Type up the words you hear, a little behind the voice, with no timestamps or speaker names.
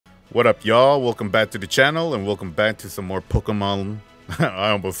What up, y'all? Welcome back to the channel, and welcome back to some more Pokemon. I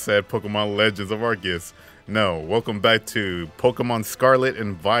almost said Pokemon Legends of Arceus. No, welcome back to Pokemon Scarlet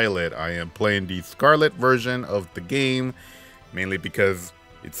and Violet. I am playing the Scarlet version of the game, mainly because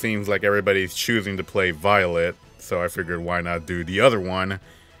it seems like everybody's choosing to play Violet, so I figured why not do the other one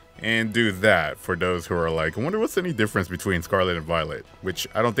and do that for those who are like, I wonder what's any difference between Scarlet and Violet, which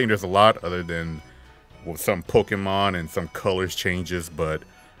I don't think there's a lot other than some Pokemon and some colors changes, but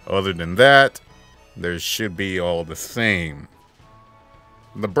other than that, there should be all the same.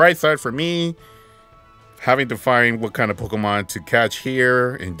 The bright side for me, having to find what kind of Pokemon to catch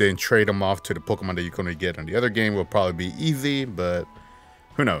here and then trade them off to the Pokemon that you're going to get on the other game will probably be easy, but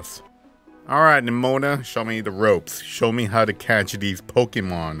who knows. Alright, Nimona, show me the ropes. Show me how to catch these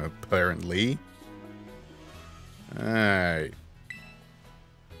Pokemon, apparently. Alright.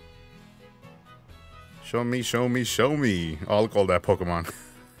 Show me, show me, show me. Oh, look at all that Pokemon.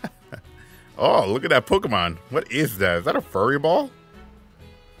 Oh, look at that Pokemon. What is that? Is that a furry ball?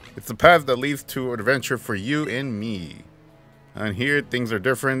 It's the path that leads to adventure for you and me. And here, things are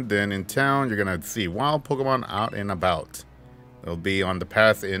different than in town. You're going to see wild Pokemon out and about. They'll be on the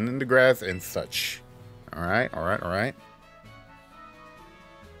path in the grass and such. Alright, alright, alright.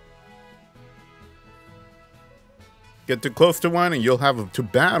 Get too close to one and you'll have to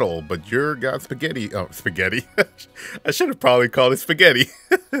battle, but you're got spaghetti. Oh, spaghetti. I should have probably called it spaghetti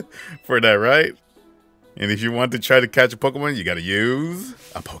for that, right? And if you want to try to catch a Pokemon, you gotta use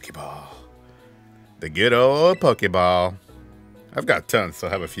a Pokeball. The good old Pokeball. I've got tons, so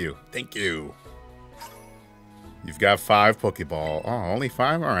I have a few. Thank you. You've got 5 Pokeball. Oh, only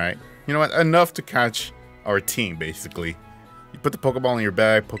 5? Alright. You know what? Enough to catch our team, basically. You put the Pokeball in your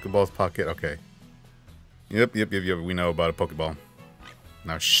bag, Pokeball's pocket. Okay. Yep. We know about a Pokeball.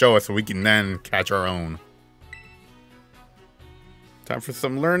 Now show us so we can then catch our own. Time for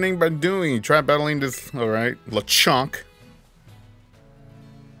some learning by doing. Try battling this, alright, Lechonk.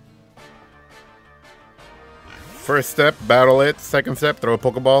 First step, battle it. Second step, throw a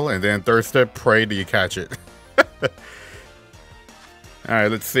Pokeball. And then third step, pray till you catch it. Alright,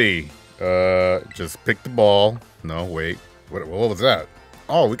 let's see. Just pick the ball. No, wait. What was that?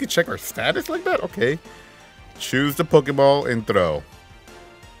 Oh, we could check our status like that? Okay. Choose the Pokeball and throw.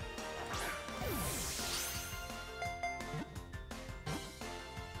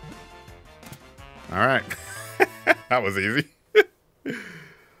 Alright. That was easy. They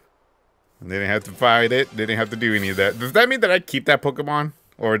didn't have to fight it. They didn't have to do any of that. Does that mean that I keep that Pokemon?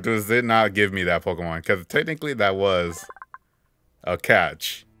 Or does it not give me that Pokemon? Because technically that was a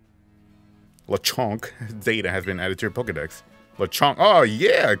catch. Lechonk data has been added to your Pokedex. Lechonk. Oh,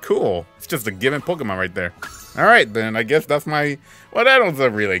 yeah, cool. It's just a given Pokemon right there. Alright, then. I guess that's my... Well, that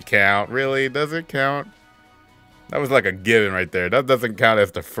doesn't really count. Really? Does it count? That was like a given right there. That doesn't count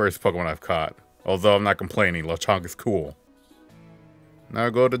as the first Pokemon I've caught. Although I'm not complaining. Lechonk is cool. Now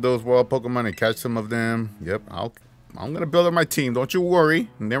go to those wild Pokemon and catch some of them. Yep, I'm going to build up my team. Don't you worry.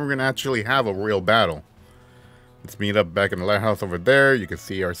 And then we're going to actually have a real battle. Let's meet up back in the lighthouse over there. You can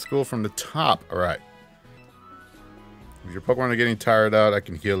see our school from the top. Alright. If your Pokemon are getting tired out, I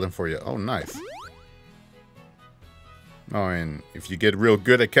can heal them for you. Oh, nice. Oh, and if you get real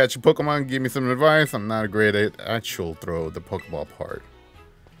good at catching Pokemon, give me some advice. I'm not great at actual throw the Pokeball part.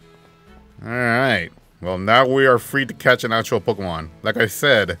 Alright. Well, now we are free to catch an actual Pokemon. Like I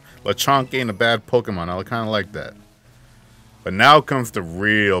said, Lechonk ain't a bad Pokemon. I kind of like that. But now comes the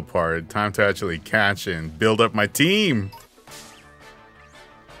real part. Time to actually catch and build up my team.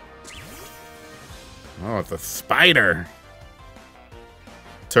 Oh, it's a spider.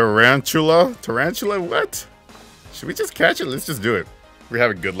 Tarantula? Tarantula? What? Should we just catch it? Let's just do it. We're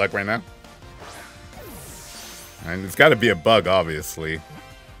having good luck right now. And it's got to be a bug, obviously.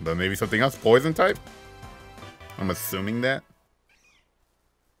 But maybe something else? Poison type? I'm assuming that.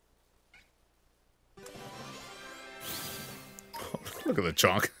 Look at the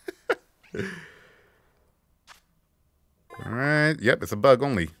chunk. Alright. Yep, it's a bug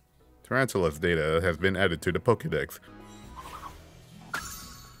only. Tarantula's data has been added to the Pokedex.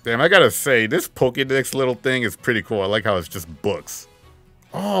 Damn, I gotta say, this Pokedex little thing is pretty cool. I like how it's just books.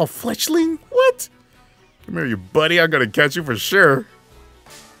 Oh, Fletchling? What? Come here, you buddy. I'm gonna catch you for sure.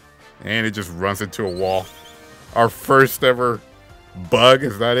 And it just runs into a wall. Our first ever bug,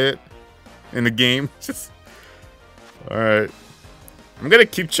 is that it? In the game? Just... Alright. I'm gonna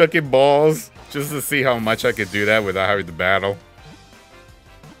keep chucking balls just to see how much I could do that without having to battle.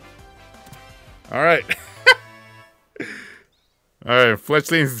 Alright. Alright,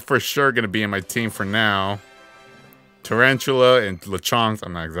 Fletchling is for sure gonna be in my team for now. Tarantula and Lechonk,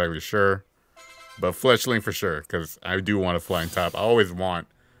 I'm not exactly sure. But Fletchling for sure, because I do want a flying type. I always want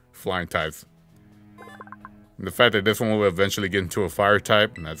flying types. And the fact that this one will eventually get into a fire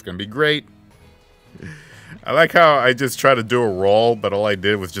type, and that's going to be great. I like how I just tried to do a roll, but all I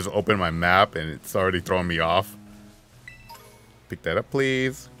did was just open my map, and it's already throwing me off. Pick that up,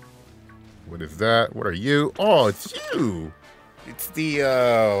 please. What is that? What are you? Oh, it's you! It's the,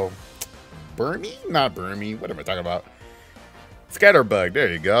 Burmy? Not Burmy. What am I talking about? Scatterbug.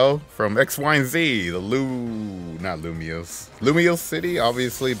 There you go. From X, Y, and Z. The not Lumios. Lumios City,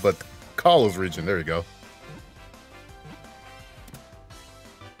 obviously, but Kalos region. There you go.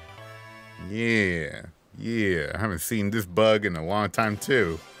 Yeah. Yeah. I haven't seen this bug in a long time,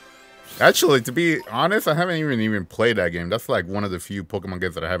 too. Actually, to be honest, I haven't even played that game. That's like one of the few Pokemon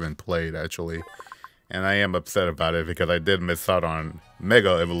games that I haven't played, actually. And I am upset about it because I did miss out on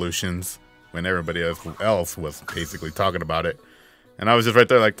Mega Evolutions when everybody else was basically talking about it. And I was just right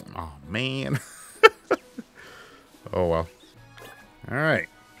there like, oh, man. Oh, well. All right.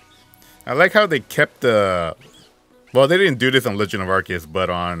 I like how they kept the... Well, they didn't do this on Legend of Arceus, but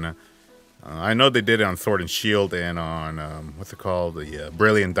on... I know they did it on Sword and Shield and on, what's it called? The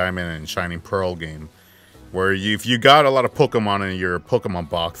Brilliant Diamond and Shining Pearl game. Where if you got a lot of Pokemon in your Pokemon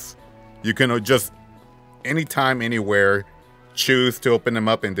box, you can just, anytime, anywhere, choose to open them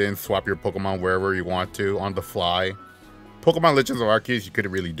up and then swap your Pokemon wherever you want to on the fly. Pokemon Legends of Arceus, you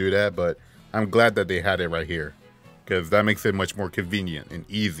couldn't really do that, but I'm glad that they had it right here. Because that makes it much more convenient and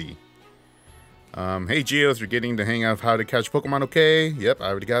easy. Hey Geos, you're getting the hang of how to catch Pokemon, okay? Yep, I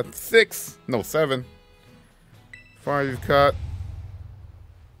already got 6. No, 7. 5 you've caught.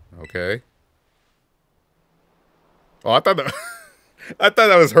 Okay. Oh, I thought that I thought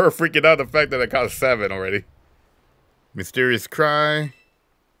that was her freaking out the fact that I caught 7 already. Mysterious Cry.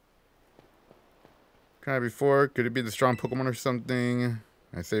 Cry before. Could it be the strong Pokemon or something?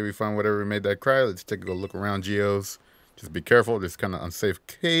 I say we find whatever made that cry. Let's take a look around, Geos. Just be careful. This kind of unsafe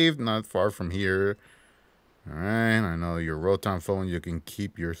cave not far from here. Alright, I know your Rotom phone. You can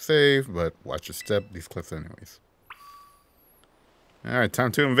keep your safe, but watch your step. These cliffs anyways. Alright,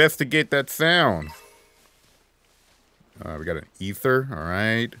 time to investigate that sound. We got an ether.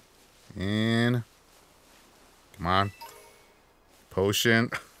 Alright. And... Come on.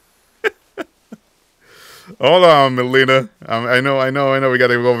 Potion. Hold on, Melina. I know. We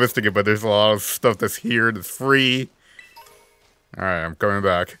gotta go investigate, but there's a lot of stuff that's here that's free. Alright, I'm coming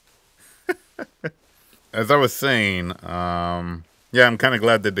back. As I was saying, yeah, I'm kind of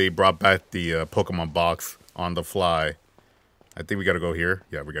glad that they brought back the Pokemon box on the fly. I think we gotta go here.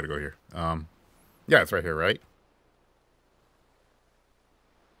 Yeah, we gotta go here. Yeah, it's right here, right?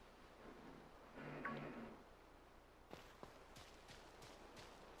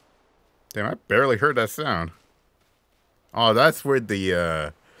 Damn, I barely heard that sound. Oh, that's where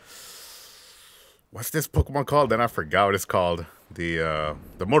the, what's this Pokemon called? Then I forgot what it's called. The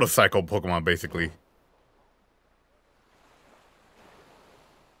motorcycle Pokemon, basically.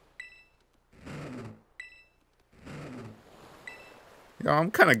 Yo,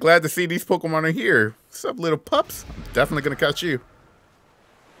 I'm kind of glad to see these Pokemon are here. What's up, little pups? I'm definitely going to catch you.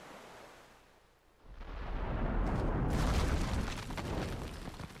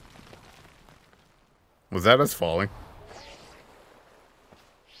 Was that us falling?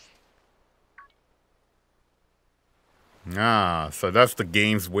 Ah, so that's the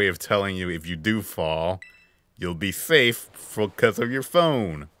game's way of telling you if you do fall, you'll be safe because of your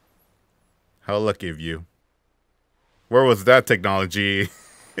phone. How lucky of you. Where was that technology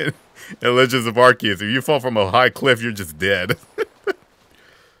in Legends of Arceus? If you fall from a high cliff, you're just dead.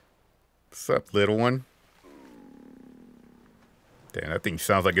 What's up, little one? Damn, that thing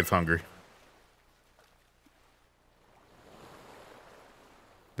sounds like it's hungry.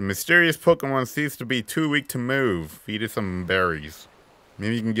 The mysterious Pokemon seems to be too weak to move. Feed it some berries.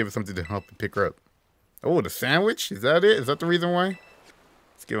 Maybe you can give it something to help it pick her up. Oh, the sandwich? Is that it? Is that the reason why?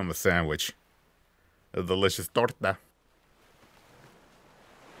 Let's give him a sandwich. A delicious torta.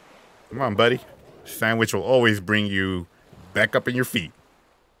 Come on, buddy. Sandwich will always bring you back up in your feet.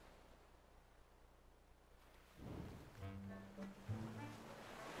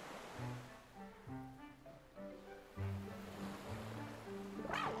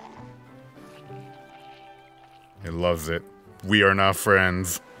 It loves it. We are now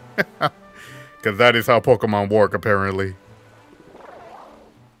friends. Because that is how Pokemon work, apparently.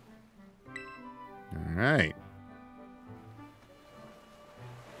 Alright.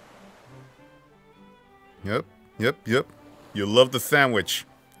 Yep. You love the sandwich.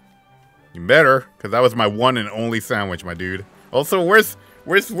 You better, because that was my one and only sandwich, my dude. Also, where's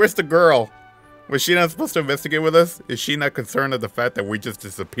the girl? Was she not supposed to investigate with us? Is she not concerned of the fact that we just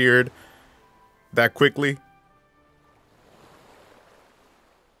disappeared that quickly?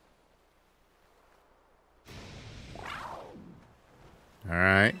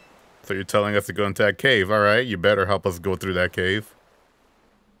 Alright. So you're telling us to go into that cave. Alright, you better help us go through that cave.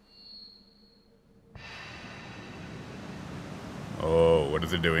 Oh, what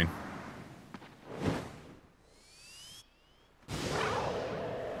is it doing?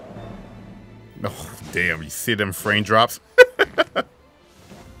 Oh, damn. You see them frame drops?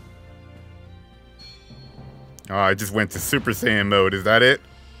 Oh, I just went to Super Saiyan mode. Is that it?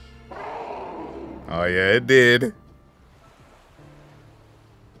 Oh, yeah, it did.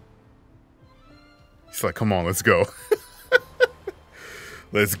 He's like, come on, let's go.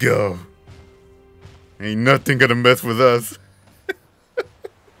 Let's go. Ain't nothing gonna mess with us.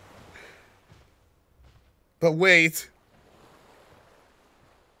 But wait.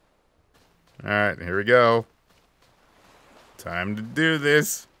 Alright, here we go. Time to do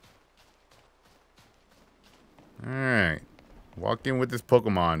this. Alright. Walk in with this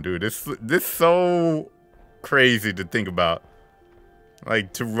Pokemon, dude. This so crazy to think about.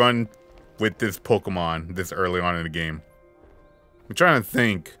 Like, to run with this Pokemon this early on in the game. I'm trying to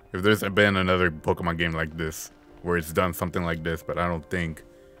think if there's been another Pokemon game like this where it's done something like this, but I don't think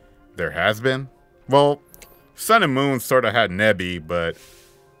there has been. Well, Sun and Moon sort of had Nebby, but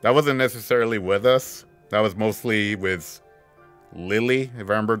that wasn't necessarily with us. That was mostly with Lily, if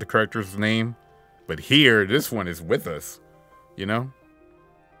I remember the character's name. But here, this one is with us, you know?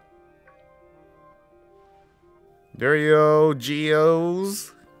 There you go,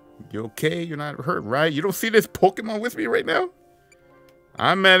 Geos. You okay? You're not hurt, right? You don't see this Pokemon with me right now?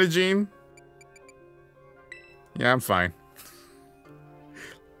 I'm managing. Yeah, I'm fine.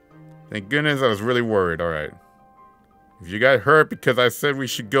 Thank goodness I was really worried. Alright. If you got hurt because I said we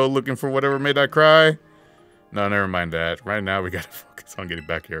should go looking for whatever made that cry. No, never mind that. Right now we gotta focus on getting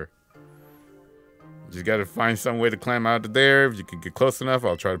back here. Just gotta find some way to climb out of there. If you can get close enough,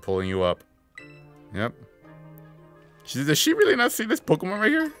 I'll try pulling you up. Yep. Does she really not see this Pokemon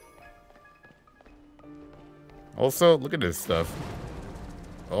right here? Also, look at this stuff.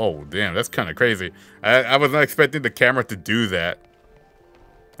 Oh, damn, that's kind of crazy. I was not expecting the camera to do that.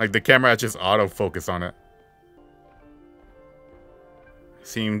 Like, the camera just autofocus on it.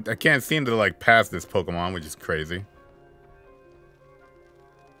 I can't seem to, like, pass this Pokemon, which is crazy.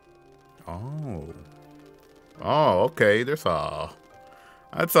 Oh. Oh, okay, that's a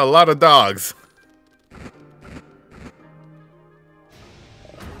lot of dogs.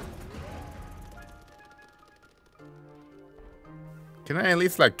 Can I at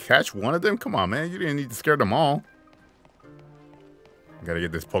least, like, catch one of them? Come on, man. You didn't need to scare them all. Gotta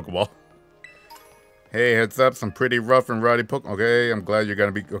get this Pokeball. Hey, heads up. Some pretty rough and rowdy Pokemon. Okay, I'm glad you're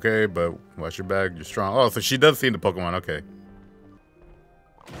gonna be okay, but watch your back. You're strong. Oh, so she does see the Pokemon. Okay.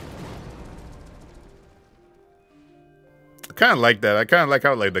 I kind of like that. I kind of like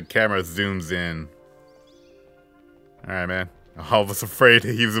how, like, the camera zooms in. Alright, man. I was afraid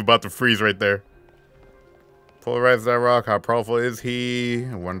he was about to freeze right there. Polarize that rock. How powerful is he?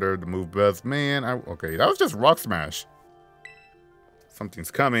 I wonder the move best. Man, okay, that was just Rock Smash. Something's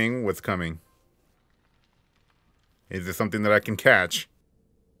coming. What's coming? Is it something that I can catch?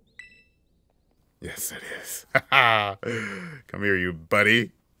 Yes, it is. Come here, you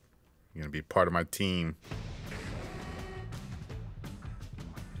buddy. You're gonna be part of my team.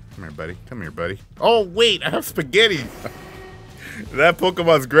 Come here, buddy. Come here, buddy. Oh, wait, I have spaghetti. That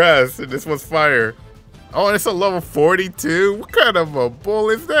Pokemon's grass, and this one's fire. Oh, and it's a level 42? What kind of a bull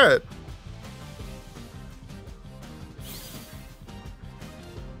is that?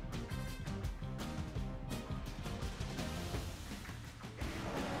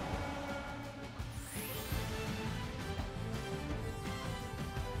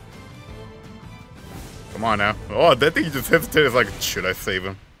 Come on now. Oh, that thing just hesitated. It's like, should I save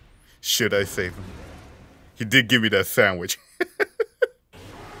him? Should I save him? He did give me that sandwich.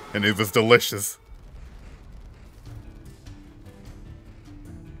 And it was delicious.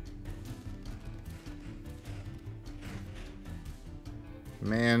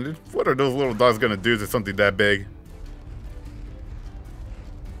 Man, what are those little dogs gonna do to something that big?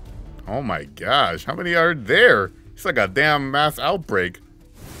 Oh my gosh, how many are there? It's like a damn mass outbreak.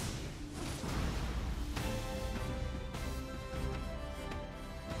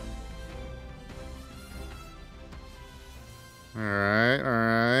 Alright,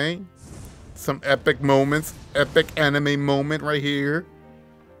 alright. Some epic moments. Epic anime moment right here.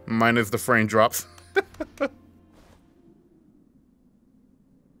 Minus the frame drops.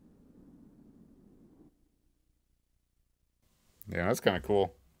 Yeah, that's kind of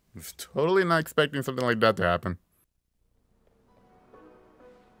cool. I was totally not expecting something like that to happen.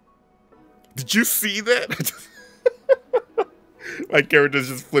 Did you see that? My character's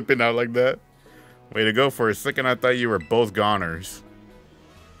just flipping out like that. Way to go. For a second, I thought you were both goners.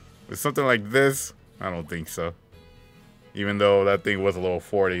 With something like this, I don't think so. Even though that thing was a level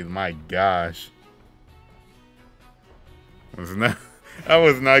 40, my gosh. I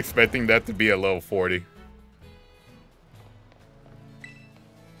was not expecting that to be a level 40.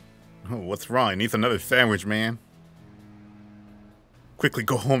 Oh, what's wrong? He needs another sandwich, man. Quickly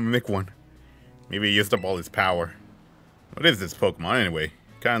go home and make one. Maybe he used up all his power. What is this Pokemon anyway?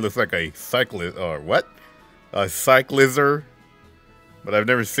 Kind of looks like a cyclist, or what? A cyclizer. But I've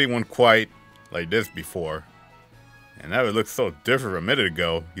never seen one quite like this before. And that would look so different a minute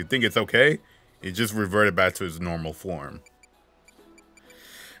ago. You'd think it's okay? It just reverted back to its normal form.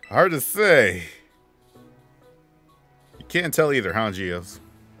 Hard to say. You can't tell either, huh, Geos?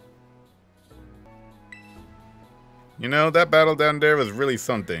 You know, that battle down there was really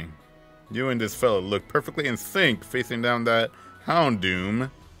something. You and this fella looked perfectly in sync facing down that Houndoom.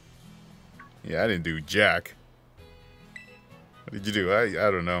 Yeah, I didn't do jack. What did you do?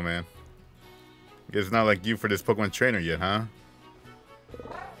 I don't know, man. It's not like you for this Pokemon trainer yet, huh?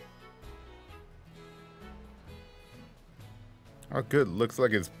 Oh, good. Looks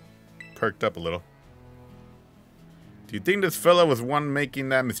like it's perked up a little. Do you think this fella was one making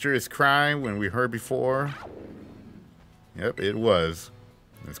that mysterious cry when we heard before? Yep, it was.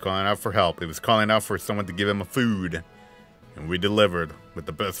 It was calling out for help. It was calling out for someone to give him a food. And we delivered with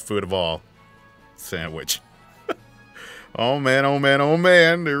the best food of all. Sandwich. Oh man, oh man, oh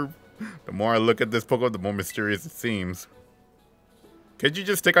man. The more I look at this Pokemon, the more mysterious it seems. Could you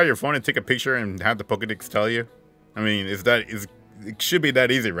just take out your phone and take a picture and have the Pokedex tell you? I mean, it should be that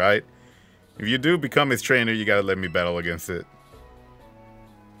easy, right? If you do become his trainer, you gotta let me battle against it.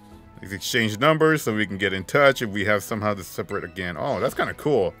 Let's exchange numbers so we can get in touch if we have somehow to separate again. Oh, that's kind of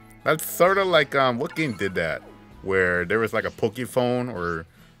cool. That's sort of like, what game did that? Where there was like a Pokephone or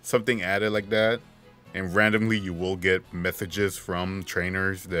something added like that. And randomly you will get messages from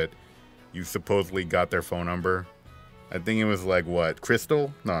trainers that you supposedly got their phone number. I think it was like, what?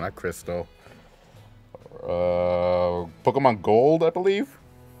 Crystal? No, not Crystal. Pokemon Gold, I believe.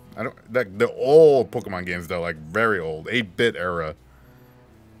 I don't like the old Pokemon games though, like very old, 8-bit era.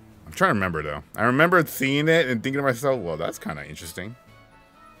 I'm trying to remember though. I remember seeing it and thinking to myself, well, that's kind of interesting.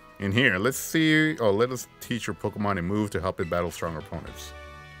 In here, let's see. Oh, let us teach your Pokemon a move to help it battle stronger opponents.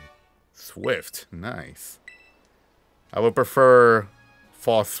 Swift, nice. I would prefer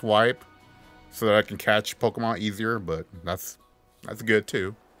False Swipe so that I can catch Pokemon easier, but that's good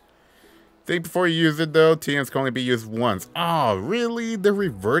too. Think before you use it though, TMs can only be used once. Oh, really? They're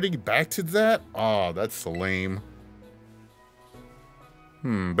reverting back to that? Oh, that's so lame.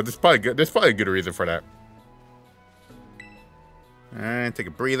 But there's probably a good reason for that. Alright, take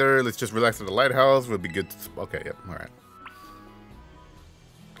a breather. Let's just relax at the lighthouse. We'll be good. Okay, yep, alright.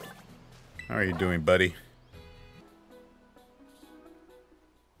 How are you doing, buddy?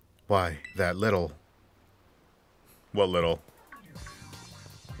 Why, that little... What little?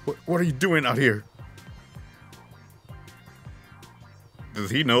 What are you doing out here? Does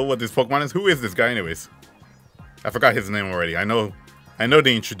he know what this Pokemon is? Who is this guy anyways? I forgot his name already. I know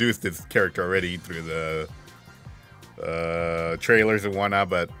they introduced this character already through the trailers and whatnot,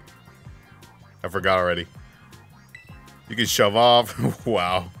 but I forgot already. You can shove off.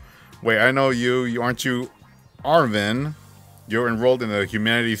 Wow. Wait, I know you. Aren't you Arvin? You're enrolled in the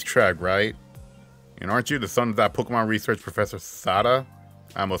humanities track, right? And aren't you the son of that Pokemon research professor Sada?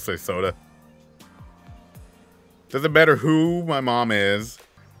 I almost say Soda. Doesn't matter who my mom is.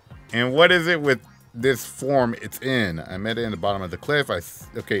 And what is it with this form it's in? I met it in the bottom of the cliff.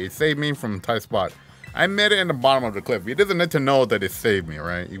 Okay, it saved me from a tight spot. I met it in the bottom of the cliff. It doesn't need to know that it saved me,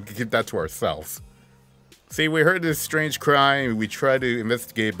 right? You can keep that to ourselves. See, we heard this strange cry and we tried to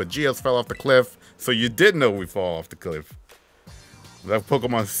investigate, but Geos fell off the cliff. So you did know we fall off the cliff. That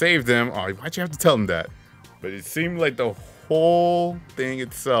Pokemon saved him. Oh, why'd you have to tell him that? But it seemed like the whole thing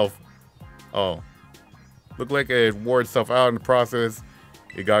itself, oh, looked like it wore itself out in the process.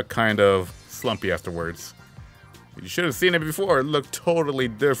 It got kind of slumpy afterwards. You should have seen it before. It looked totally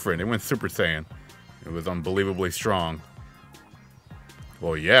different. It went Super Saiyan. It was unbelievably strong.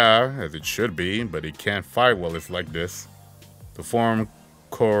 Well, yeah, as it should be, but it can't fight while it's like this. The form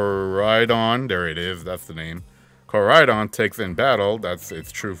Koraidon, there it is, that's the name. Koraidon takes in battle, that's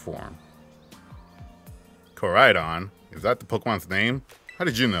its true form. Koraidon? Is that the Pokemon's name? How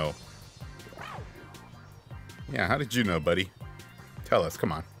did you know? Yeah, how did you know, buddy? Tell us,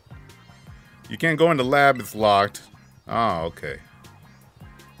 come on. You can't go in the lab, it's locked. Oh, okay.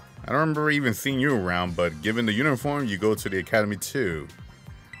 I don't remember even seeing you around, but given the uniform, you go to the academy too.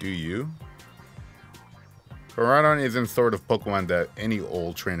 Do you? Koraidon isn't sort of Pokemon that any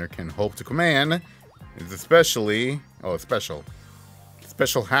old trainer can hope to command. It's especially... oh, it's special.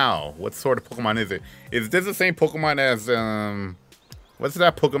 Special how? What sort of Pokemon is it? Is this the same Pokemon as, what's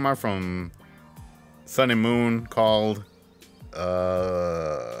that Pokemon from Sun and Moon called?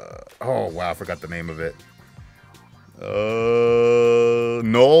 Oh, wow, I forgot the name of it.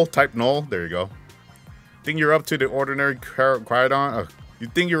 Null? Type Null? There you go. Think you're up to the ordinary Koraidon? You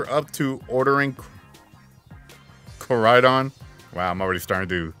think you're up to ordering Koraidon? Wow, I'm already starting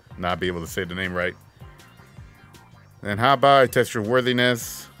to not be able to say the name right. Then how about I test your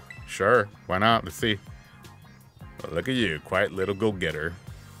worthiness? Sure, why not? Let's see. Well, look at you, quiet little go-getter.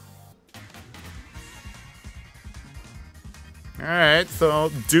 Alright,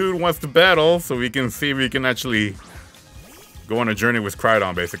 so dude wants to battle, so we can see if we can actually go on a journey with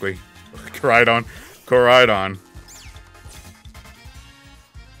Koraidon, basically. Koraidon.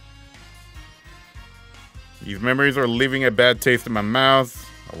 These memories are leaving a bad taste in my mouth.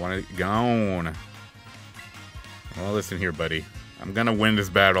 I want it gone. Well, listen here, buddy. I'm gonna win this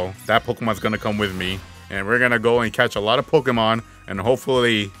battle. That Pokemon's gonna come with me. And we're gonna go and catch a lot of Pokemon and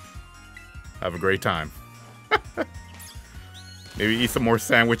hopefully have a great time. Maybe eat some more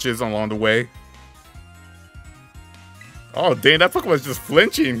sandwiches along the way. Oh, dang, that Pokemon's just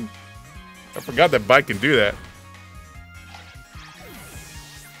flinching. I forgot that bike can do that.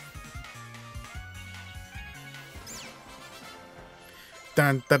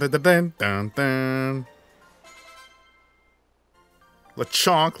 Dun dun dun dun dun dun.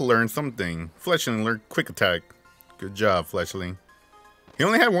 Lechonk learned something. Fletchling learned Quick Attack. Good job, Fletchling. He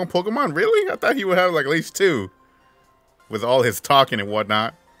only had one Pokemon? Really? I thought he would have like at least two. With all his talking and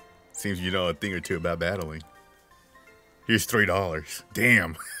whatnot. Seems you know a thing or two about battling. Here's $3.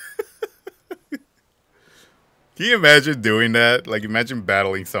 Damn. Can you imagine doing that? Like, imagine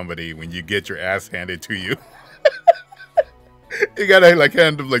battling somebody when you get your ass handed to you. You gotta like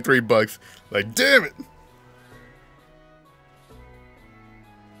hand them like $3. Like, damn it.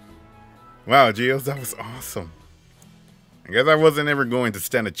 Wow, Geos, that was awesome. I guess I wasn't ever going to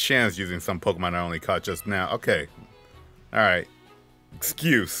stand a chance using some Pokemon I only caught just now. Okay. Alright.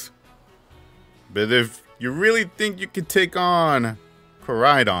 Excuse. But if you really think you can take on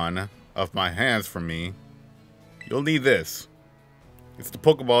Koraidon off my hands for me, you'll need this. It's the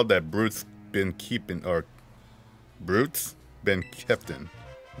Pokeball that Brute's been keeping, or Brute's been kept in.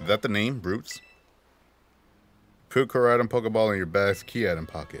 Is that the name? Brute's? Put Koraidon Pokeball in your bag's key item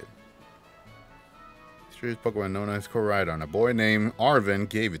pocket. Serious Pokemon known as Koraidon. A boy named Arvin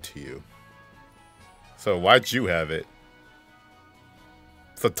gave it to you. So why'd you have it?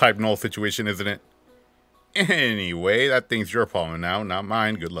 It's a type null situation, isn't it? Anyway, that thing's your problem now, not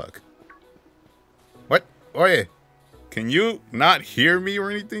mine. Good luck. What? Oye, can you not hear me or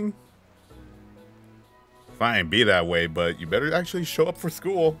anything? Fine, be that way, but you better actually show up for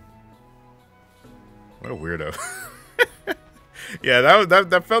school. What a weirdo. Yeah,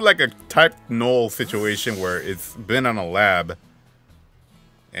 that felt like a type null situation where it's been on a lab.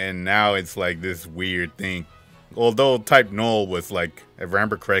 And now it's like this weird thing. Although type null was like, if I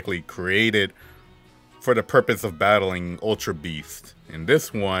remember correctly, created for the purpose of battling Ultra Beast. In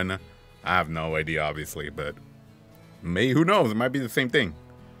this one, I have no idea, obviously, but who knows? It might be the same thing.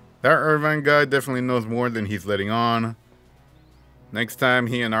 That Irvine guy definitely knows more than he's letting on. Next time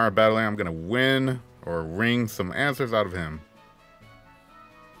he and I are battling, I'm gonna win or wring some answers out of him.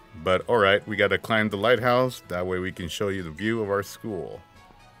 But alright, we gotta climb the lighthouse. That way we can show you the view of our school.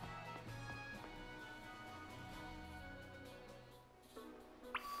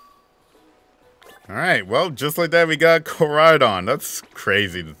 Alright, well, just like that, we got Koraidon. That's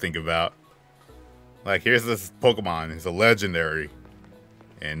crazy to think about. Like, here's this Pokemon. It's a legendary.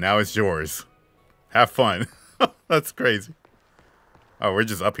 And now it's yours. Have fun. That's crazy. Oh, we're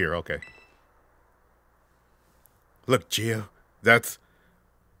just up here. Okay. Look, Gio. That's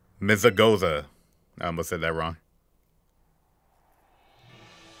Mizagoza. I almost said that wrong.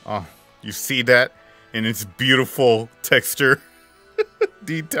 Oh, you see that? In its beautiful texture.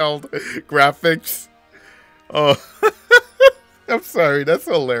 Detailed graphics. Oh, I'm sorry. That's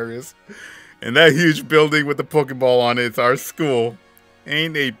hilarious. And that huge building with the Pokeball on it, it's our school.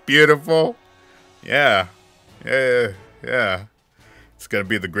 Ain't it beautiful? Yeah. Yeah. It's gonna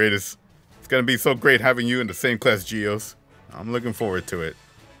be the greatest. It's gonna be so great having you in the same class, Geos. I'm looking forward to it.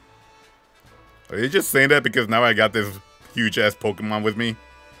 Are you just saying that because now I got this huge-ass Pokemon with me?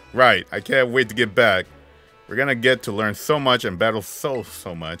 Right. I can't wait to get back. We're gonna get to learn so much and battle so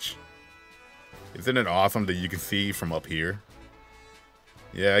much. Isn't it awesome that you can see from up here?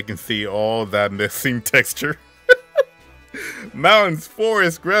 Yeah, I can see all that missing texture. Mountains,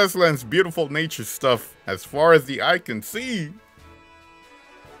 forests, grasslands, beautiful nature stuff as far as the eye can see.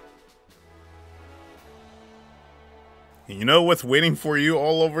 You know what's waiting for you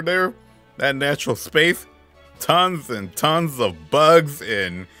all over there? That natural space? Tons and tons of bugs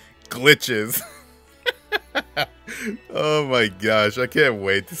and glitches. Oh my gosh, I can't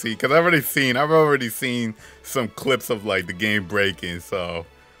wait to see, because I've already seen some clips of like the game breaking, so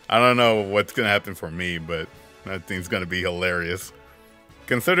I don't know what's gonna happen for me, but that thing's gonna be hilarious.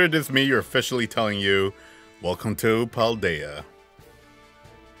 Consider this me officially telling you, welcome to Paldea.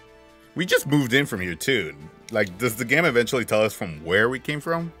 We just moved in from here too. Like, does the game eventually tell us from where we came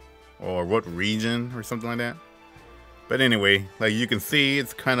from? Or what region or something like that? But anyway, like you can see,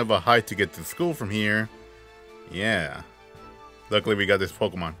 it's kind of a hike to get to school from here. Yeah. Luckily we got this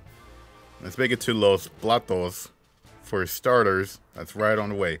Pokemon. Let's make it to Los Platos. For starters, that's right on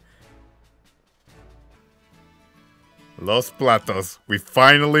the way. Los Platos. We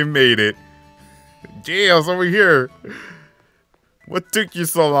finally made it. Jails over here. What took you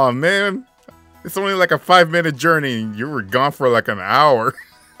so long, man? It's only like a 5-minute journey and you were gone for like an hour.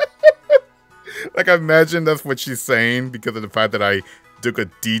 Like, I imagine that's what she's saying because of the fact that I took a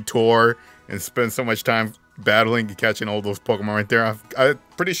detour and spent so much time battling and catching all those Pokemon right there. I'm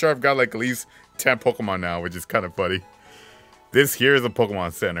pretty sure I've got like at least 10 Pokemon now, which is kind of funny. This here is a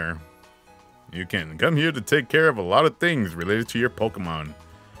Pokemon Center. You can come here to take care of a lot of things related to your Pokemon.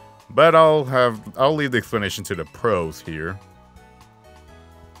 But I'll leave the explanation to the pros here.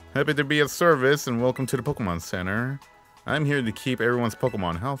 Happy to be of service and welcome to the Pokemon Center. I'm here to keep everyone's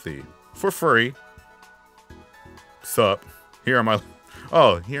Pokemon healthy. For free. Sup? Here on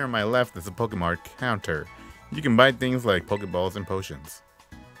my left is a Pokemon counter. You can buy things like Pokeballs and potions.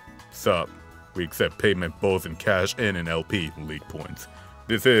 Sup? We accept payment both in cash and in LP league points.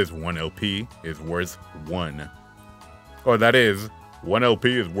 This is 1 LP is worth 1. Or that is, 1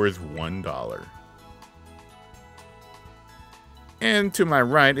 LP is worth $1. And to my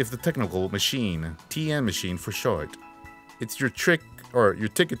right is the technical machine, TM machine for short. It's your trick or your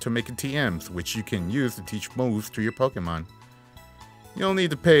ticket to making TMs, which you can use to teach moves to your Pokemon. You'll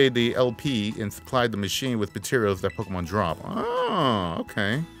need to pay the LP and supply the machine with materials that Pokemon drop. Oh,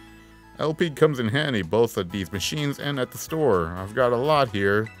 okay. LP comes in handy both at these machines and at the store. I've got a lot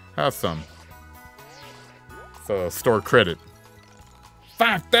here. Have some. So, store credit.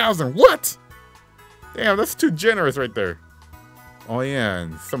 5,000, what? Damn, that's too generous right there. Oh yeah,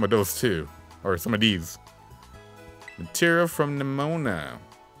 and some of those too. Or some of these. Material from Nimona.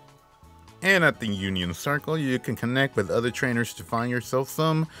 And at the Union Circle, you can connect with other trainers to find yourself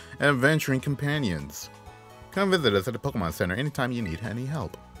some adventuring companions. Come visit us at the Pokemon Center anytime you need any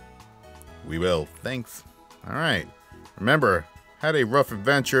help. We will, thanks. Alright, remember, had a rough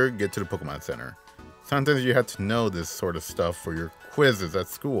adventure, get to the Pokemon Center. Sometimes you have to know this sort of stuff for your quizzes at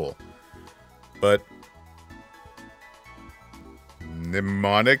school. But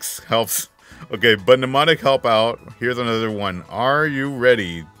mnemonics helps. Okay, but mnemonic help out. Here's another one. Are you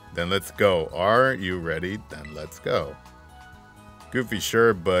ready? Then let's go. Are you ready? Then let's go. Goofy,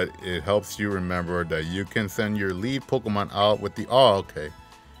 sure, but it helps you remember that you can send your lead Pokemon out with the... Oh, okay.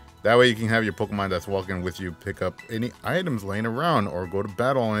 That way you can have your Pokemon that's walking with you pick up any items laying around or go to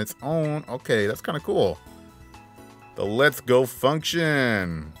battle on its own. Okay, that's kind of cool. The let's go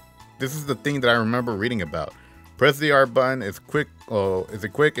function. This is the thing that I remember reading about. Press the R button. It's a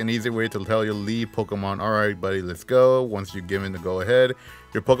quick and easy way to tell your lead Pokemon, alright buddy, let's go. Once you've given the go ahead,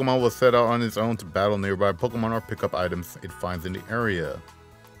 your Pokemon will set out on its own to battle nearby Pokemon or pick up items it finds in the area.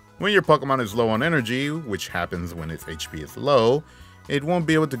 When your Pokemon is low on energy, which happens when its HP is low, it won't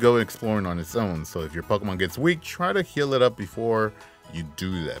be able to go exploring on its own. So if your Pokemon gets weak, try to heal it up before you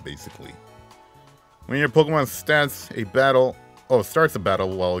do that, basically. When your Pokemon starts a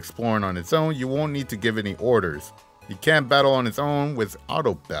battle while exploring on its own, you won't need to give any orders. You can't battle on its own with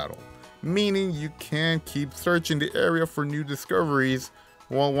auto battle, meaning you can keep searching the area for new discoveries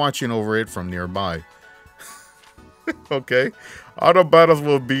while watching over it from nearby. Okay, auto battles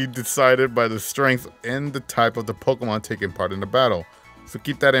will be decided by the strength and the type of the Pokemon taking part in the battle, so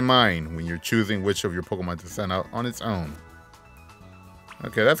keep that in mind when you're choosing which of your Pokemon to send out on its own.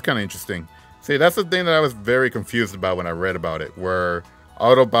 Okay, that's kind of interesting. See, that's the thing that I was very confused about when I read about it, where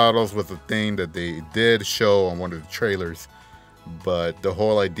auto battles was a thing that they did show on one of the trailers, but the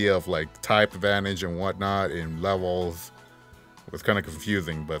whole idea of like type advantage and whatnot in levels was kind of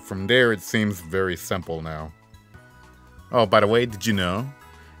confusing, but from there it seems very simple now. Oh, by the way, did you know?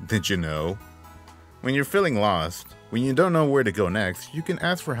 When you're feeling lost, when you don't know where to go next, you can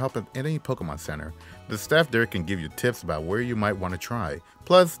ask for help at any Pokemon Center. The staff there can give you tips about where you might want to try.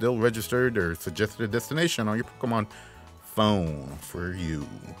 Plus, they'll register their suggested destination on your Pokemon phone for you.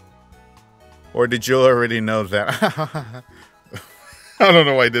 Or did you already know that? I don't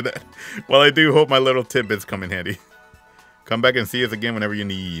know why I did that. Well, I do hope my little tidbits come in handy. Come back and see us again whenever you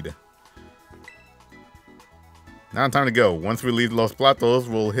need. Now time to go. Once we leave Los Platos,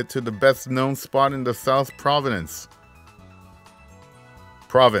 we'll hit to the best known spot in the South Province.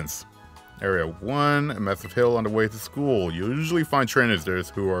 Area 1, a massive hill on the way to school. You'll usually find trainers there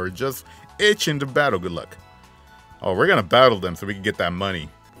who are just itching to battle. Good luck. Oh, we're gonna battle them so we can get that money.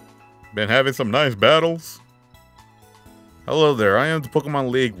 Been having some nice battles? Hello there, I am the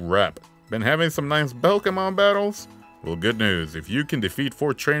Pokemon League rep. Been having some nice Pokemon battles? Well, good news. If you can defeat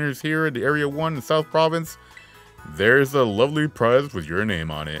 4 trainers here in the Area 1 in South Province, there's a lovely prize with your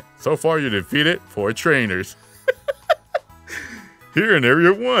name on it. So far, you defeated 4 trainers. Here in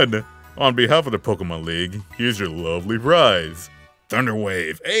Area 1. On behalf of the Pokemon League, here's your lovely prize. Thunder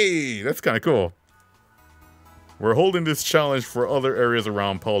Wave. Hey, that's kind of cool. We're holding this challenge for other areas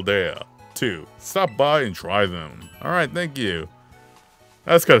around Paldea, too. Stop by and try them. Alright, thank you.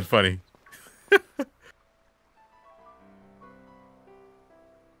 That's kind of funny.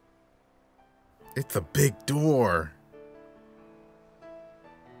 It's a big door.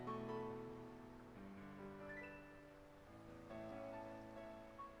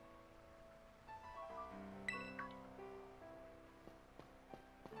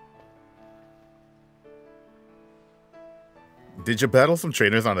 Did you battle some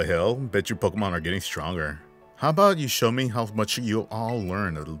trainers on the hill? Bet your Pokemon are getting stronger. How about you show me how much you all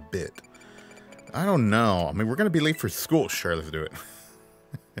learn a little bit? I don't know. I mean, we're going to be late for school. Sure, let's do it.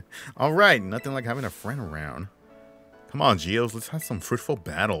 Alright, nothing like having a friend around. Come on, Geos, let's have some fruitful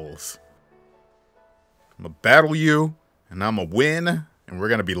battles. I'm going to battle you, and I'm going to win, and we're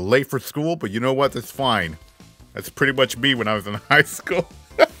going to be late for school, but you know what? That's fine. That's pretty much me when I was in high school.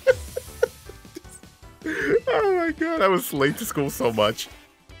 Oh my god, I was late to school so much.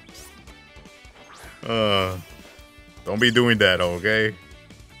 Don't be doing that, okay?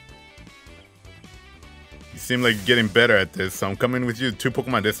 You seem like you're getting better at this, so I'm coming with you 2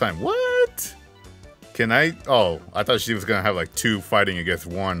 Pokemon this time. What? Can I? Oh, I thought she was gonna have like 2 fighting against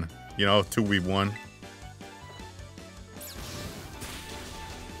 1. You know, 2v1.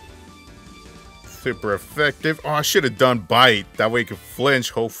 Super effective. Oh, I should have done Bite. That way it could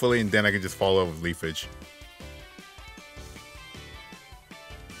flinch, hopefully, and then I can just follow up with Leafage.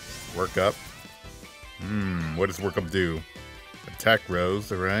 Work up. What does work up do? Attack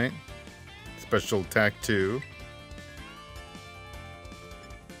Rose, alright. Special attack 2.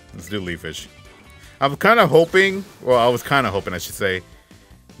 Let's do Leafage. I'm kind of hoping, well, I was kind of hoping, I should say,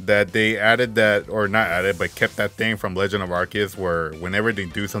 that they added that, or not added, but kept that thing from Legend of Arceus where whenever they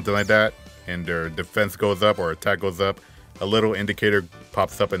do something like that and their defense goes up or attack goes up, a little indicator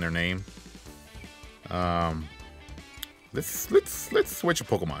pops up in their name. Let's switch a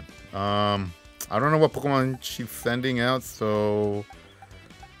Pokemon. I don't know what Pokemon she's sending out, so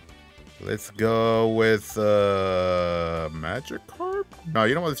let's go with Magikarp? No,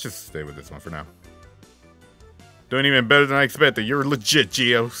 you know what? Let's just stay with this one for now. Doing even better than I expected. You're legit,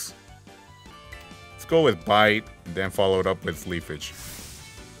 Geos. Let's go with Bite, and then follow it up with Leafage.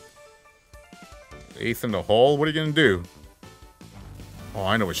 Ace in the hole? What are you gonna do? Oh,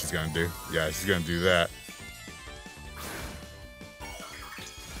 I know what she's gonna do. Yeah, she's gonna do that.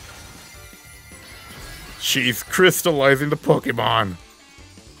 She's crystallizing the Pokemon.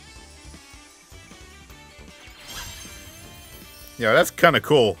 Yeah, that's kind of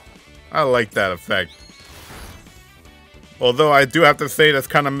cool. I like that effect. Although I do have to say that's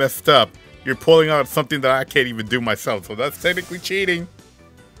kind of messed up. You're pulling out something that I can't even do myself, so that's technically cheating.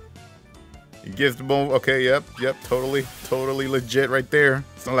 It gives the bone. Okay, yep, totally legit right there.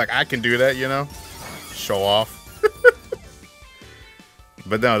 It's not like I can do that, you know? Show off.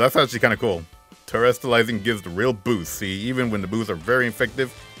 But no, that's actually kind of cool. Terrestrializing gives the real boost. See, even when the boosts are very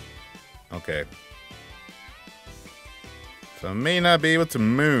effective. Okay. So I may not be able to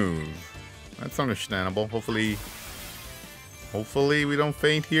move. That's understandable. Hopefully we don't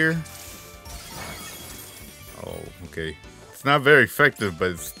faint here. Oh, okay. It's not very effective,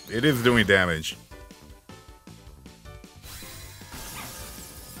 but it is doing damage.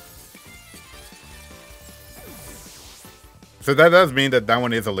 So that does mean that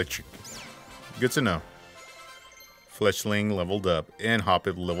one is electric. Good to know. Fletchling leveled up and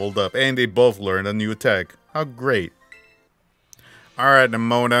Hoppip leveled up, and they both learned a new attack. How great. Alright,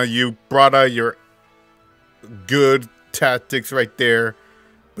 Nimona, you brought out your good tactics right there,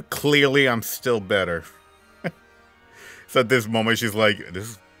 but clearly I'm still better. So at this moment, she's like,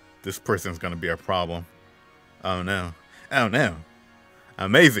 this person's gonna be a problem. Oh no. Oh no.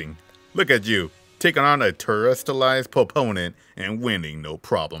 Amazing. Look at you. Taking on a terrestrialized opponent and winning, no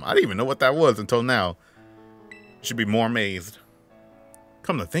problem. I didn't even know what that was until now. Should be more amazed.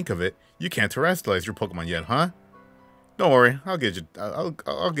 Come to think of it, you can't terrestrialize your Pokemon yet, huh? Don't worry, I'll get you.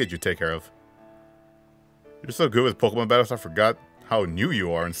 I'll get you taken care of. You're so good with Pokemon battles, I forgot how new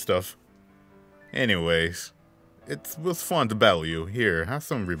you are and stuff. Anyways, it was fun to battle you. Here, have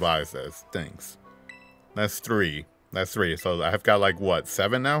some revives as thanks. That's 3. That's 3. So I've got like what,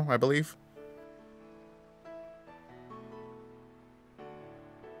 7 now, I believe.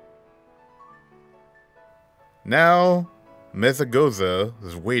 Now, Mesagoza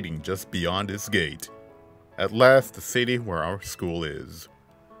is waiting just beyond its gate. At last, the city where our school is.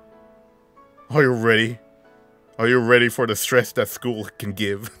 Are you ready? Are you ready for the stress that school can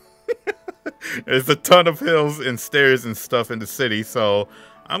give? There's a ton of hills and stairs and stuff in the city, so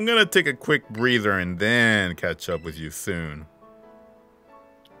I'm gonna take a quick breather and then catch up with you soon.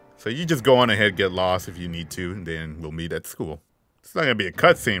 So you just go on ahead, get lost if you need to, and then we'll meet at school. It's not gonna be a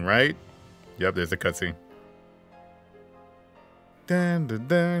cutscene, right? Yep, there's a cutscene. Dun, dun,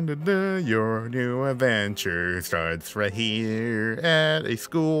 dun, dun, dun. Your new adventure starts right here at a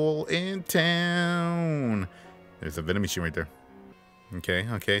school in town. There's a vending machine right there. Okay,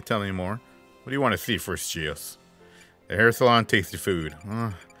 okay, tell me more. What do you want to see first, Geos? The hair salon, tasty food.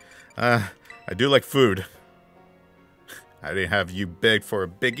 I do like food. I didn't have you beg for a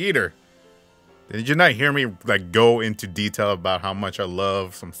big eater. Did you not hear me like go into detail about how much I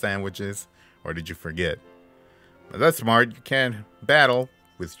love some sandwiches? Or did you forget? But that's smart. You can battle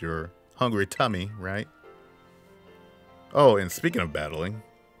with your hungry tummy, right? Oh, and speaking of battling,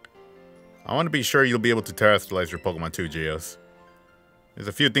 I want to be sure you'll be able to terrestrialize your Pokemon too, Geos. There's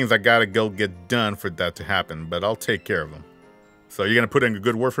a few things I gotta go get done for that to happen, but I'll take care of them. So you're gonna put in a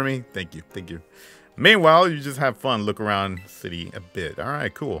good word for me? Thank you, thank you. Meanwhile, you just have fun, look around the city a bit.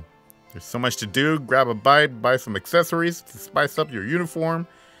 Alright, cool. There's so much to do. Grab a bite, buy some accessories to spice up your uniform.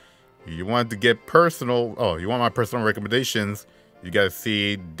 You want to get personal, you want my personal recommendations, you gotta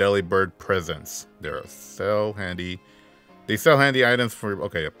see Delibird Presents. They're so handy. They sell handy items for,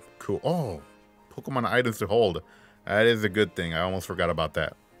 okay, cool. Oh, Pokemon items to hold. That is a good thing. I almost forgot about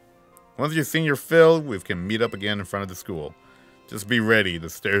that. Once you've seen your fill, we can meet up again in front of the school. Just be ready. The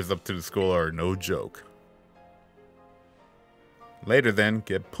stairs up to the school are no joke. Later then,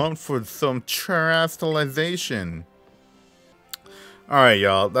 get pumped for some terrestrialization. Alright,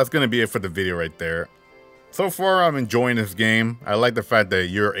 y'all. That's going to be it for the video right there. So far, I'm enjoying this game. I like the fact that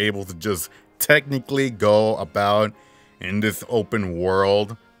you're able to just technically go about in this open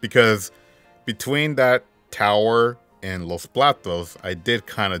world. Because between that tower and Los Platos, I did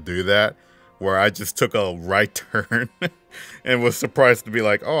kind of do that, where I just took a right turn and was surprised to be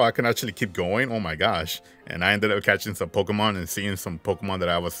like, oh, I can actually keep going. Oh my gosh. And I ended up catching some Pokemon and seeing some Pokemon that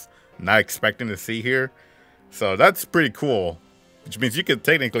I was not expecting to see here. So that's pretty cool, which means you can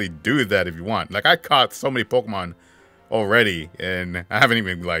technically do that if you want. Like, I caught so many Pokemon already, and I haven't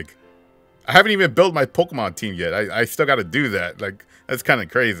even built my Pokemon team yet. I still got to do that. Like, that's kind of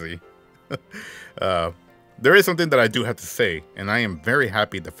crazy. There is something that I do have to say, and I am very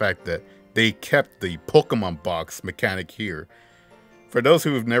happy the fact that they kept the Pokemon box mechanic here. For those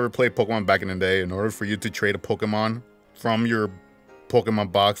who have never played Pokemon back in the day, in order for you to trade a Pokemon from your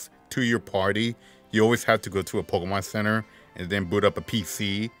Pokemon box to your party, you always have to go to a Pokemon Center and then boot up a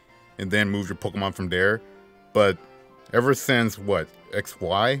PC and then move your Pokemon from there. But ever since, what,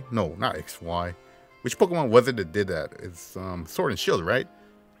 XY? No, not XY. Which Pokemon was it that did that? It's Sword and Shield, right?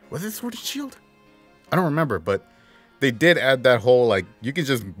 Was it Sword and Shield? I don't remember, but they did add that whole, like, you can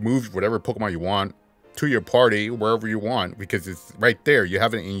just move whatever Pokemon you want to your party, wherever you want, because it's right there. You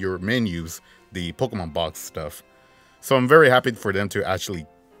have it in your menus, the Pokemon box stuff. So I'm very happy for them to actually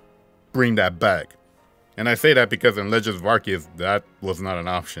bring that back. And I say that because in Legends of Arceus, that was not an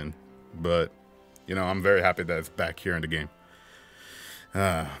option. But, you know, I'm very happy that it's back here in the game.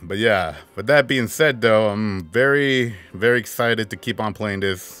 But yeah, with that being said, though, I'm very, very excited to keep on playing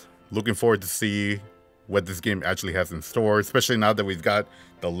this. Looking forward to see what this game actually has in store, especially now that we've got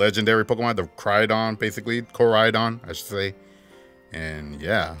the legendary Pokemon, the Koraidon, basically, Koraidon, I should say. And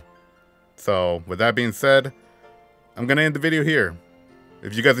yeah, so with that being said, I'm gonna end the video here.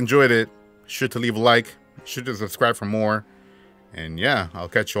 If you guys enjoyed it, be sure to leave a like, be sure to subscribe for more, and yeah, I'll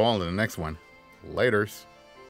catch you all in the next one. Laters.